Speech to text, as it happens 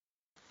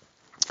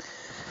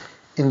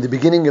In the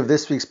beginning of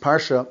this week's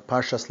Parsha,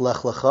 Parshas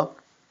Lech Licha,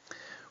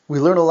 we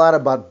learn a lot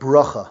about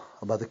bracha,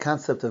 about the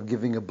concept of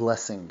giving a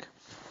blessing.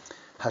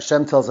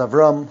 Hashem tells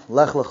Avram,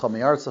 Lech Licha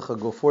me'artzecha,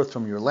 go forth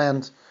from your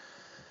land,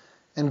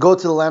 and go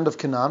to the land of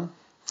Canaan.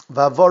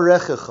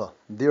 Va'varechecha,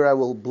 there I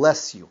will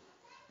bless you.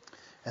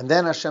 And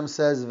then Hashem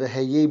says,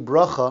 V'heyeh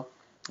bracha,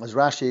 as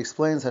Rashi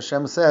explains,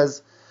 Hashem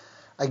says,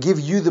 I give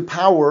you the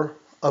power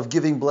of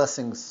giving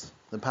blessings,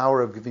 the power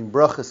of giving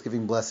brachas,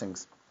 giving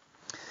blessings.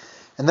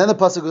 And then the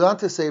pasuk goes on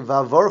to say,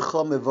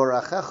 Va'varcha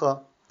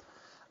mevorachecha,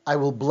 I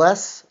will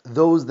bless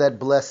those that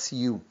bless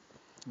you.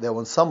 That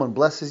when someone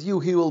blesses you,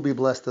 he will be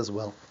blessed as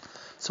well.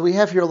 So we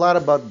have here a lot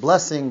about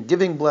blessing,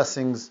 giving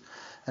blessings,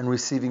 and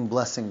receiving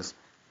blessings.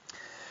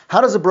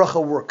 How does a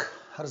bracha work?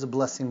 How does a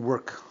blessing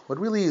work? What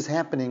really is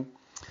happening?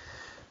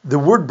 The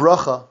word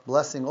bracha,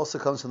 blessing, also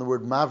comes from the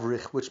word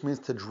mavrich, which means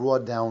to draw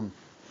down.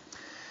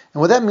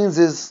 And what that means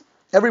is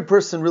every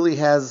person really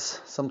has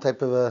some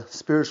type of a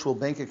spiritual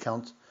bank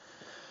account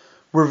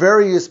where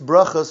various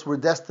brachas were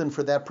destined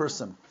for that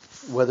person,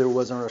 whether it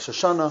was on Rosh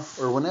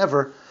Hashanah or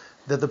whenever,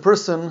 that the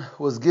person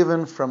was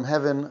given from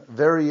heaven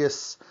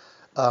various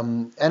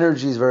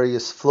energies,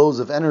 various flows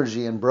of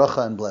energy and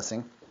bracha and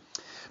blessing.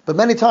 But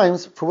many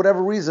times, for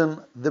whatever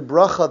reason, the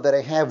bracha that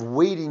I have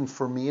waiting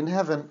for me in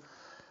heaven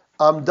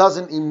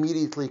doesn't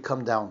immediately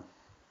come down.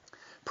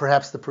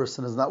 Perhaps the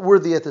person is not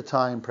worthy at the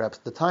time, perhaps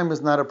the time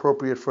is not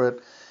appropriate for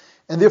it,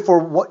 and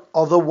therefore,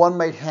 although one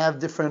might have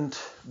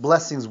different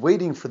blessings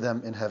waiting for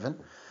them in heaven,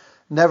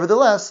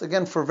 nevertheless,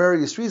 again, for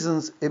various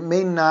reasons, it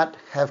may not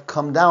have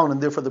come down, and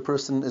therefore the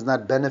person is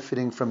not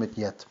benefiting from it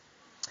yet.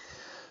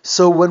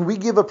 So when we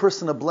give a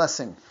person a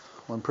blessing,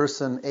 when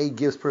person A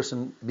gives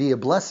person B a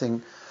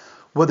blessing,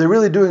 what they're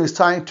really doing is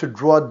trying to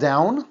draw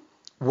down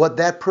what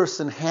that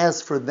person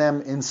has for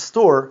them in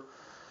store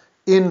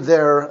in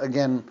their,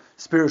 again,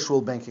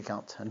 spiritual bank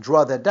account, and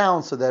draw that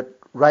down so that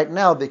right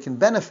now they can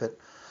benefit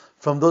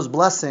from those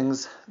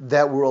blessings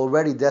that were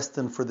already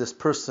destined for this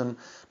person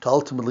to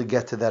ultimately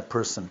get to that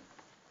person.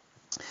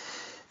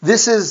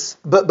 This is,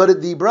 but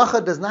the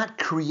bracha does not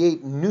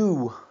create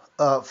new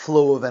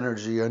flow of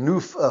energy or new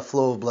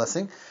flow of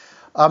blessing,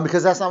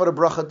 because that's not what a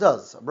bracha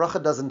does. A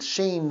bracha doesn't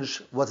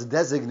change what's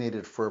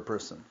designated for a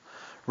person.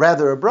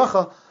 Rather, a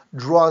bracha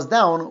draws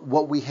down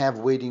what we have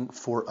waiting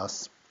for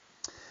us.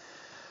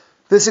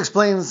 This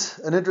explains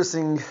an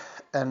interesting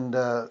and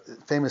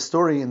famous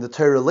story in the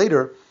Torah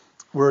later,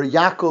 where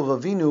Yaakov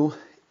Avinu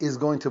is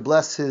going to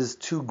bless his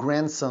two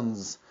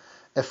grandsons,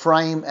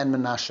 Ephraim and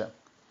Menashe.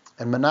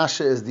 And Menashe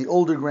is the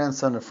older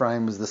grandson,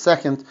 Ephraim is the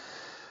second.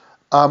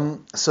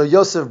 So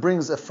Yosef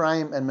brings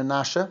Ephraim and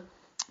Menashe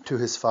to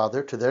his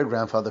father, to their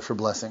grandfather, for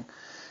blessing.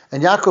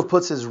 And Yaakov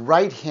puts his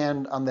right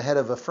hand on the head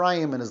of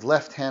Ephraim and his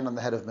left hand on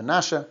the head of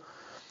Menashe.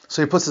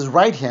 So he puts his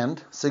right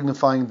hand,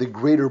 signifying the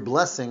greater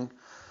blessing,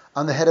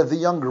 on the head of the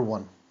younger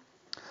one.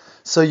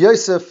 So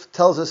Yosef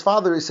tells his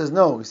father, he says,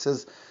 no, he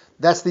says,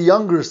 that's the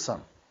younger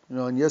son.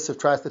 And Yosef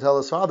tries to tell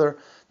his father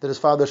that his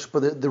father should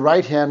put the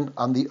right hand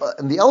on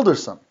the elder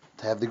son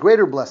to have the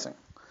greater blessing.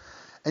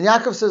 And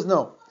Yaakov says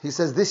no. He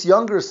says this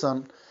younger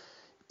son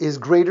is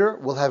greater,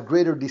 will have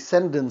greater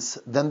descendants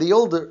than the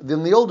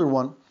older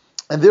one,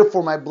 and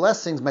therefore my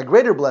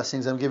greater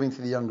blessings, I'm giving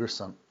to the younger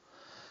son.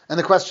 And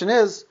the question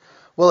is,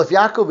 well, if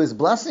Yaakov is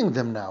blessing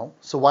them now,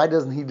 so why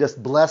doesn't he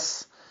just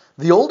bless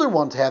the older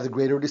one to have the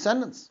greater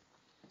descendants?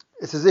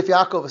 It's as if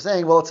Yaakov is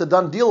saying, well, it's a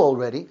done deal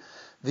already.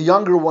 The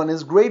younger one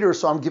is greater,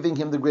 so I'm giving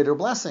him the greater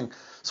blessing.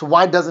 So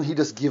why doesn't he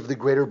just give the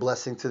greater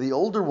blessing to the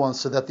older one,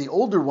 so that the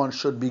older one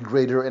should be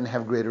greater and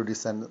have greater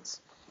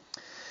descendants?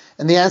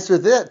 And the answer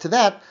to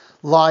that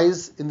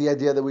lies in the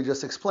idea that we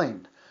just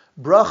explained.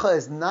 Bracha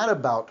is not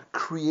about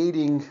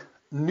creating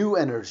new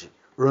energy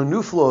or a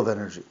new flow of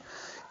energy.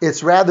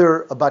 It's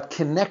rather about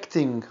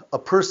connecting a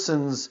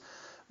person's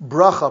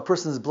bracha, a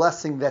person's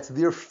blessing that's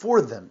there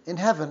for them in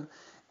heaven,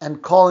 and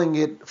calling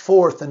it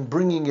forth and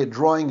bringing it,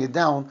 drawing it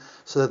down,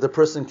 so that the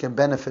person can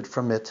benefit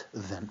from it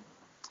then.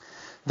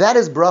 That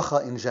is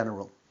bracha in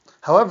general.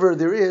 However,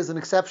 there is an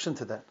exception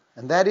to that,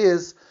 and that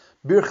is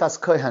birchas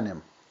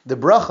kohanim, the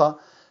bracha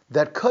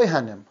that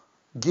kohanim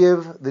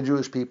give the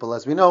Jewish people.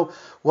 As we know,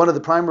 one of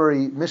the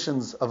primary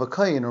missions of a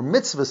kohen, or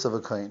mitzvahs of a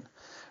kohen,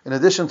 in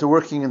addition to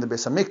working in the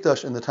Beis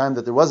HaMikdash, in the time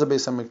that there was a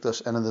Beis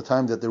HaMikdash, and in the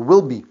time that there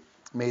will be,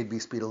 may it be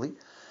speedily,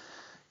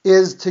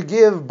 is to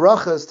give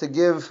brachas, to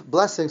give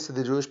blessings to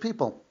the Jewish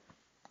people.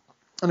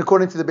 And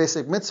according to the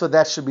basic mitzvah,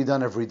 that should be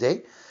done every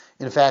day.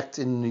 In fact,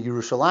 in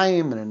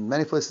Yerushalayim and in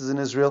many places in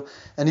Israel,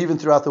 and even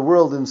throughout the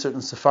world in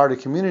certain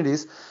Sephardic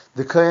communities,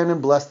 the Kohenim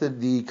blessed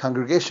the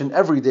congregation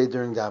every day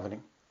during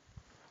davening.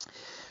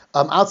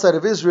 Outside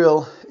of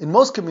Israel, in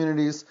most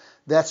communities,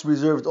 that's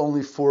reserved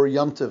only for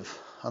Yom Tov,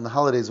 on the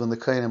holidays when the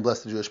Kohenim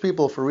bless the Jewish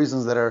people, for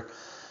reasons that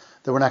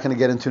we're not going to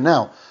get into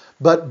now.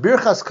 But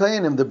Birchas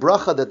Kohenim, the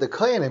bracha that the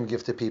Kohenim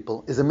give to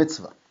people, is a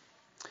mitzvah.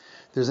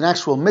 There's an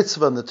actual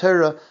mitzvah in the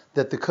Torah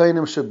that the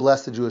Kohenim should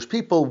bless the Jewish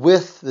people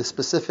with the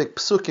specific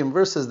psukim,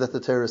 verses that the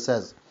Torah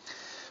says.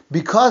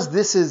 Because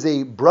this is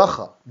a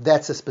bracha,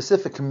 that's a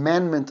specific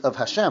commandment of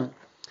Hashem,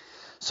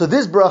 So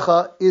this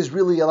bracha is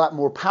really a lot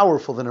more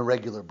powerful than a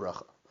regular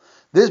bracha.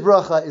 This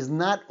bracha is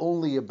not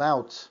only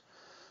about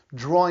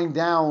drawing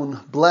down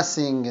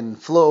blessing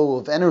and flow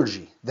of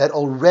energy that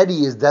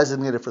already is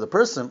designated for the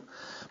person,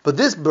 but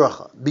this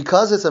bracha,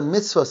 because it's a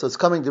mitzvah, so it's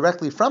coming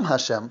directly from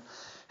Hashem,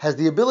 has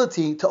the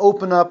ability to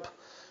open up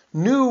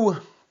new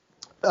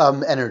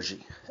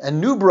energy and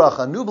new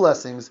bracha, new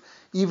blessings,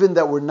 even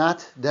that were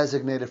not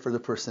designated for the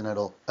person at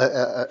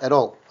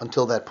all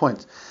until that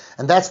point.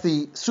 And that's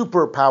the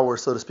superpower,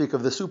 so to speak,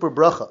 of the super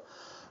bracha,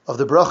 of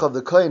the bracha of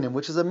the Kohenim,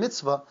 which is a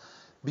mitzvah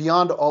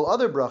beyond all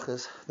other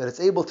brachas, that it's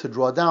able to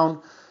draw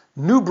down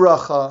new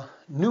bracha,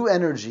 new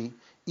energy,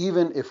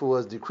 even if it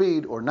was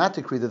decreed or not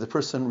decreed that the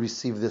person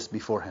received this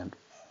beforehand.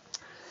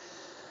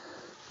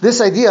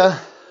 This idea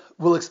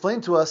will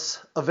explain to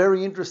us a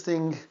very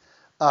interesting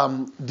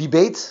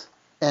debate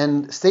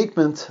and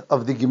statement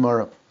of the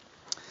Gemara.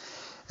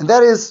 And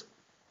that is,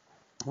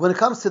 when it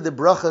comes to the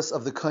brachas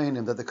of the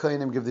Kohenim, that the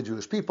Kohenim give the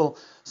Jewish people,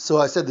 so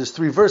I said there's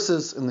 3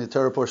 verses in the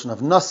Torah portion of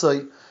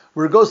Nasai,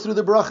 where it goes through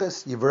the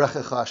brachas.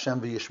 Yivarechecha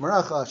Hashem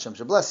v'yishmerecha, Hashem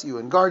should bless you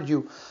and guard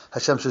you,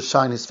 Hashem should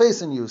shine His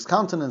face in you, His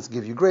countenance,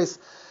 give you grace,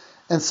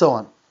 and so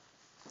on.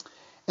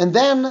 And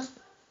then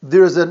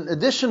there's an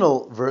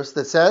additional verse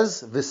that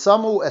says,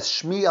 V'samu es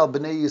shmi al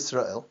b'nei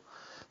Yisrael,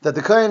 that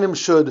the Kohenim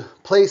should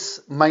place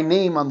my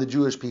name on the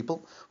Jewish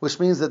people, which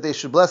means that they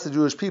should bless the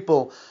Jewish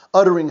people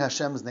uttering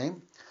Hashem's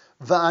name.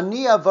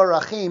 Va'ani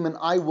avarachim, and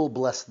I will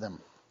bless them.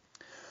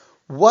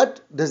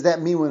 What does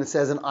that mean when it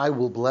says, and I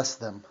will bless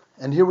them?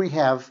 And here we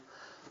have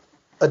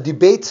a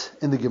debate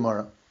in the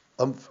Gemara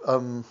of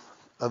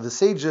the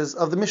sages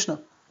of the Mishnah.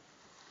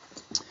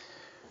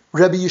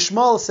 Rabbi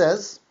Yishmael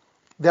says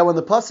that when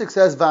the pasuk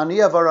says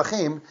Va'ani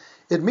avarachim,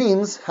 it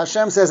means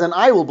Hashem says, and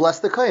I will bless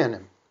the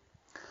Kohenim.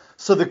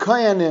 So the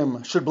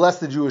Kohenim should bless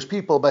the Jewish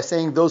people by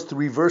saying those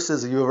 3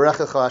 verses,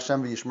 Yivarechecha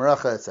Hashem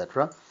v'yishmerecha,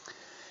 etc.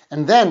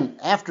 And then,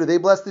 after they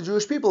bless the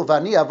Jewish people,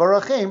 Vani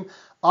avarachim,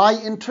 I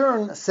in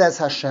turn, says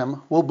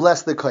Hashem, will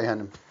bless the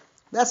Kohenim.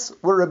 That's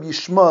what Rabbi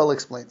Yishmael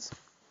explains.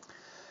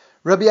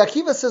 Rabbi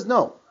Akiva says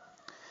no.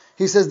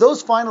 He says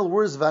those final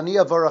words,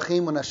 Vani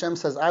avarachim, when Hashem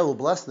says I will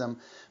bless them,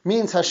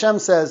 means Hashem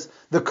says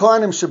the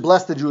Kohenim should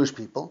bless the Jewish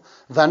people,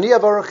 Vani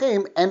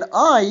avarachim, and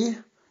I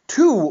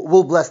too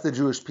will bless the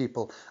Jewish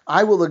people.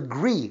 I will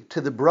agree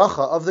to the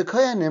bracha of the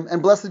Kohenim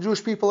and bless the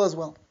Jewish people as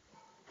well.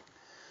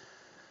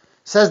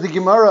 Says the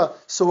Gemara,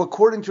 so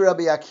according to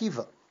Rabbi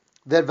Akiva,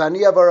 that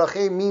Vani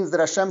avarachim means that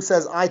Hashem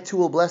says, I too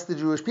will bless the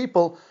Jewish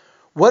people.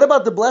 What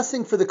about the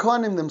blessing for the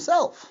Kohanim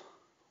themselves?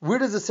 Where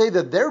does it say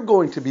that they're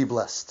going to be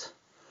blessed?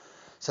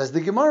 Says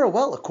the Gemara,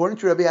 well, according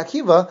to Rabbi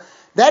Akiva,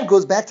 that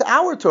goes back to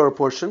our Torah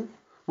portion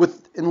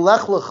in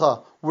Lech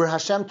Licha, where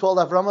Hashem told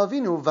Avram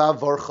Avinu,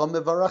 Va'avarcha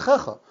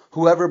mevarachecha,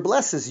 whoever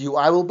blesses you,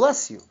 I will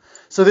bless you.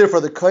 So therefore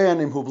the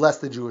Kohanim who bless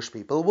the Jewish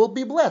people will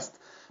be blessed,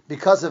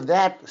 because of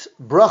that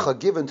bracha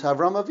given to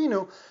Avram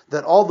Avinu,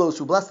 that all those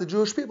who bless the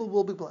Jewish people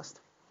will be blessed.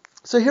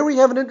 So here we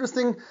have an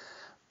interesting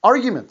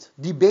argument,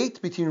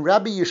 debate between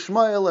Rabbi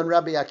Yishmael and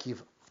Rabbi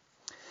Akiva.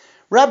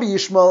 Rabbi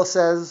Yishmael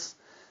says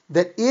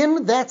that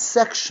in that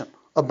section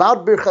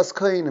about Birchas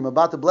Kohenim,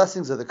 about the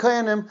blessings of the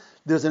Kohenim,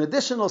 there's an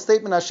additional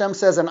statement Hashem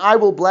says, and I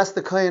will bless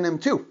the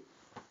Kohenim too.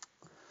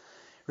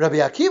 Rabbi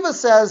Akiva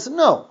says,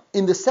 no,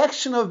 in the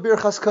section of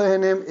Birchas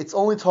Kohenim, it's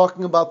only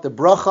talking about the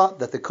bracha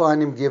that the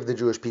Kohenim give the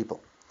Jewish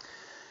people.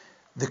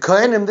 The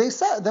Kohenim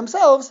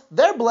themselves,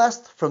 they're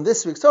blessed from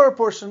this week's Torah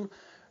portion,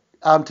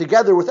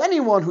 together with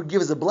anyone who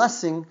gives a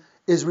blessing,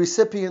 is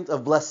recipient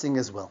of blessing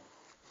as well.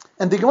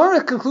 And the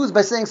Gemara concludes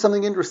by saying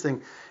something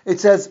interesting. It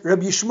says,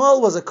 Rabbi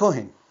Yishmael was a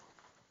Kohen.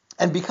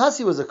 And because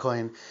he was a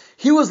Kohen,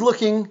 he was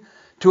looking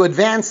to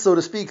advance, so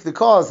to speak, the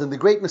cause and the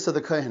greatness of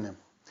the Kohenim.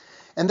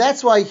 And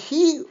that's why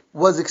he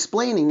was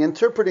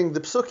interpreting the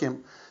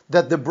psukim,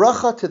 that the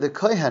bracha to the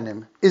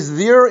Kohanim is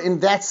there in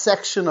that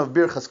section of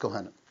Birchas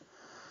Kohanim.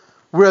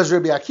 Whereas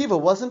Rabbi Akiva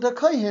wasn't a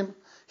Kohen,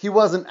 he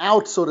wasn't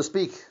out, so to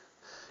speak,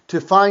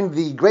 to find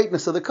the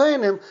greatness of the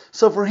Kohanim.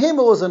 So for him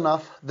it was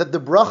enough that the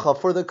bracha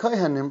for the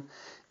Kohanim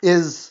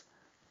is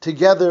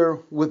together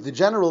with the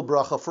general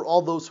bracha for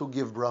all those who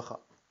give bracha.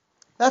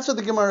 That's what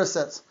the Gemara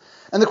says.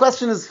 And the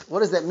question is, what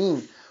does that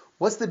mean?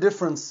 What's the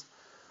difference?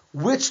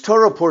 Which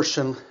Torah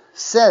portion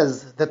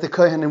says that the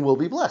Kohanim will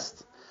be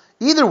blessed?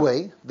 Either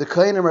way, the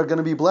Kohanim are going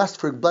to be blessed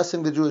for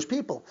blessing the Jewish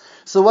people.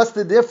 So what's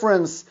the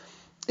difference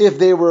if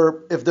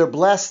they're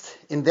blessed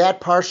in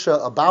that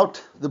parsha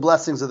about the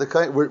blessings of the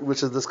Kohanim,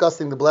 which is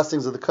discussing the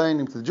blessings of the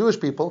Kohanim to the Jewish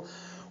people,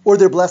 or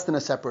they're blessed in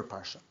a separate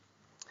parsha?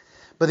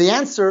 But the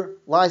answer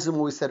lies in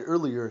what we said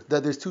earlier,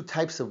 that there's 2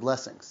 types of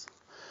blessings.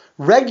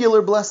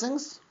 Regular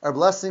blessings are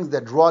blessings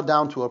that draw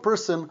down to a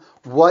person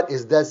what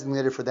is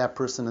designated for that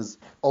person is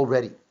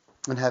already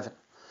in heaven.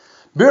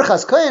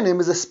 Birchas Kohanim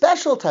is a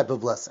special type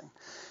of blessing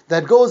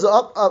that goes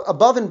up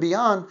above and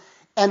beyond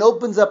and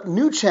opens up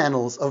new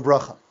channels of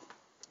bracha.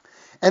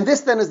 And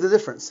this then is the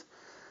difference.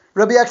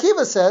 Rabbi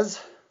Akiva says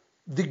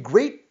the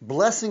great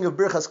blessing of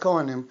Birchas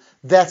Kohanim,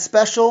 that's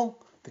special.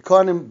 The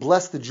Kohanim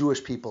bless the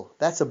Jewish people.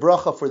 That's a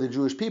bracha for the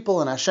Jewish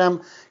people, and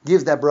Hashem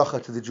gives that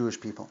bracha to the Jewish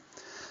people.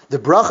 The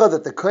bracha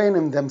that the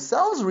Kohenim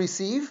themselves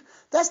receive,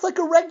 that's like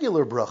a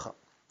regular bracha.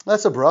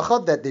 That's a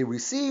bracha that they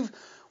receive,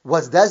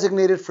 what's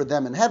designated for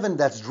them in heaven,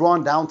 that's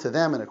drawn down to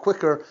them in a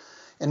quicker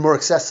and more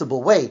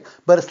accessible way.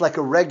 But it's like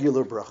a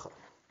regular bracha.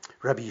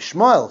 Rabbi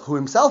Yishmael, who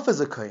himself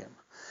is a Kohen,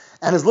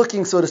 and is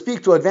looking, so to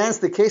speak, to advance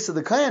the case of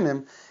the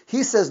Kohenim,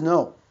 he says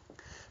no.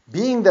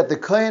 Being that the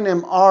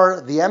Kohenim are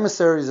the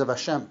emissaries of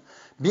Hashem,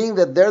 being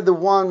that they're the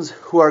ones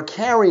who are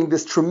carrying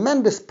this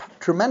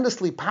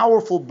tremendously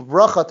powerful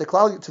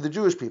bracha to the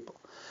Jewish people,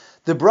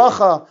 the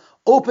bracha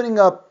opening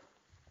up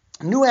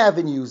new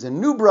avenues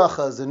and new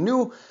brachas, a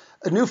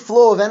new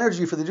flow of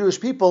energy for the Jewish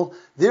people,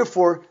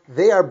 therefore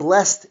they are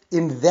blessed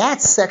in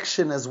that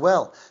section as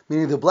well,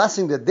 meaning the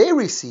blessing that they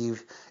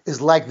receive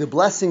is like the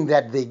blessing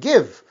that they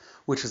give,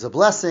 which is a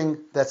blessing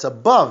that's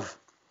above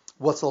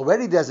what's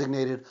already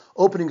designated,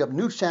 opening up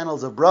new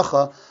channels of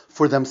bracha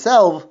for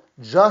themselves,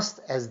 just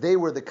as they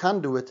were the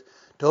conduit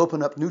to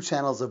open up new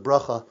channels of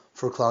bracha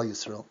for Klal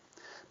Yisrael.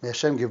 May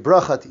Hashem give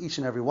bracha to each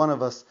and every one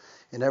of us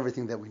in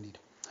everything that we need.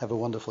 Have a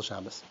wonderful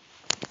Shabbos.